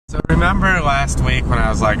remember last week when I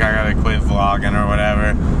was like, I gotta quit vlogging or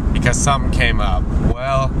whatever because something came up?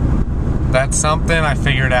 Well, that's something I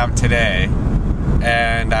figured out today,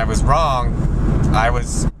 and I was wrong. I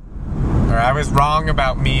was wrong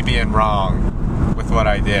about me being wrong with what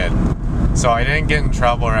I did. So I didn't get in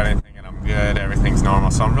trouble or anything, and I'm good. Everything's normal.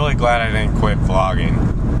 So I'm really glad I didn't quit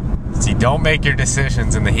vlogging. See, don't make your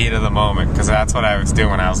decisions in the heat of the moment, because that's what I was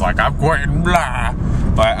doing. I was like, I'm quitting, blah.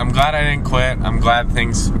 But I'm glad I didn't quit. I'm glad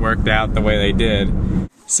things worked out the way they did.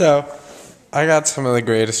 So, I got some of the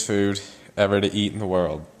greatest food ever to eat in the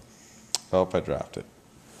world. Oh, I dropped it.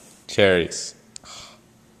 Cherries.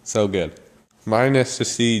 So good. Minus the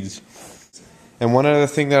seeds. And one other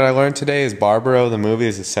thing that I learned today is Barbaro, the movie,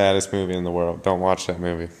 is the saddest movie in the world. Don't watch that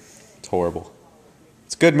movie. It's horrible.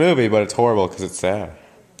 It's a good movie, but it's horrible because it's sad.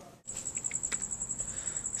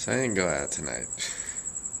 So I didn't go out tonight.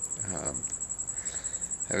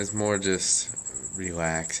 I was more just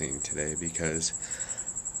relaxing today because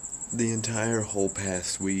the entire whole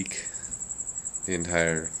past week, yeah,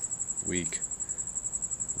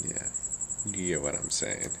 you get what I'm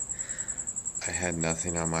saying. I had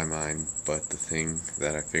nothing on my mind but the thing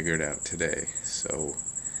that I figured out today, so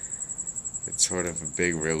it's sort of a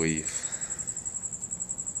big relief.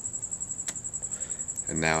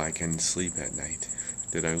 And now I can sleep at night.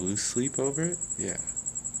 Did I lose sleep over it? Yeah.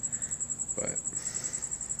 But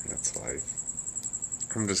that's life.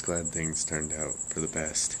 I'm just glad things turned out for the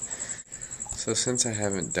best. So since I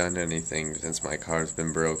haven't done anything since my car's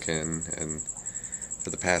been broken, and for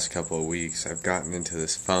the past couple of weeks I've gotten into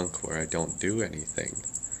this funk where I don't do anything.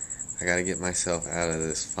 I gotta get myself out of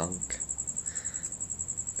this funk.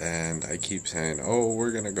 And I keep saying, oh,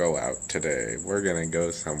 we're gonna go out today. We're gonna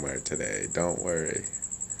go somewhere today. Don't worry.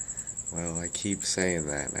 Well, I keep saying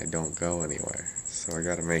that and I don't go anywhere. So I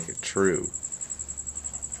gotta make it true.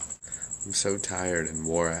 I'm so tired and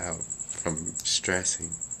wore out from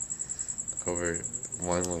stressing over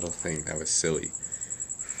one little thing that was silly.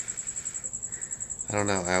 I don't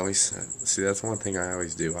know, I always, see, that's one thing I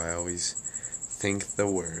always do. I always think the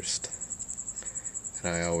worst,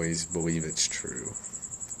 and I always believe it's true.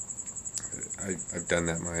 I've done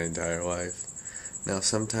that my entire life. Now,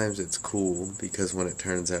 sometimes it's cool, because when it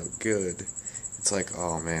turns out good, it's like,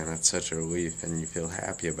 oh man, that's such a relief, and you feel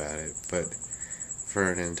happy about it, but for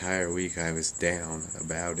an entire week I was down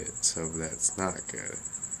about it, so that's not good.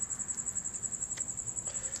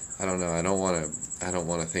 I don't know, I don't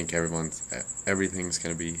want to think everything's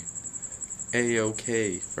gonna be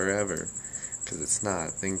A-okay forever, because it's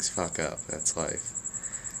not. Things fuck up, that's life.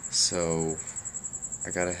 So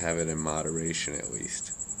I gotta have it in moderation at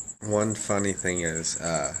least. One funny thing is,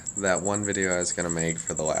 that one video I was gonna make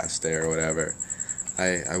for the last day or whatever,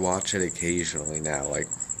 I watch it occasionally now, like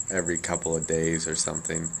every couple of days or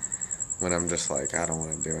something, when I'm just like, I don't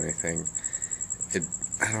want to do anything.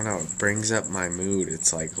 I don't know, it brings up my mood.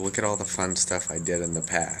 It's like, look at all the fun stuff I did in the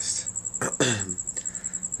past.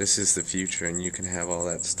 This is the future, and you can have all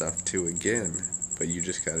that stuff too again, but you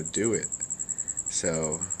just gotta do it.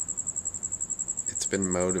 So, it's been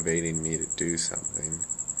motivating me to do something.